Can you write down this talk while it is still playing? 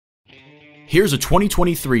Here's a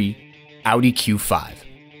 2023 Audi Q5.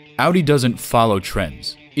 Audi doesn't follow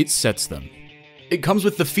trends, it sets them. It comes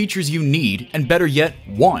with the features you need and better yet,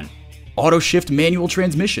 want. Auto shift manual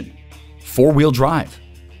transmission, 4-wheel drive,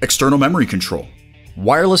 external memory control,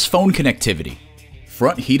 wireless phone connectivity,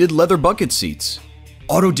 front heated leather bucket seats,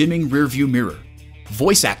 auto dimming rear view mirror,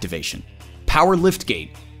 voice activation, power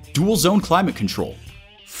liftgate, dual zone climate control,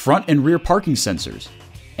 front and rear parking sensors,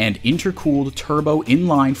 and intercooled turbo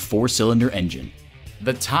inline 4-cylinder engine.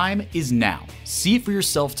 The time is now. See it for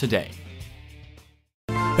yourself today.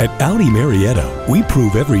 At Audi Marietta, we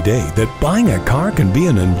prove every day that buying a car can be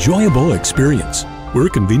an enjoyable experience. We're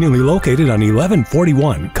conveniently located on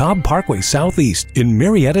 1141 Cobb Parkway Southeast in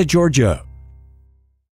Marietta, Georgia.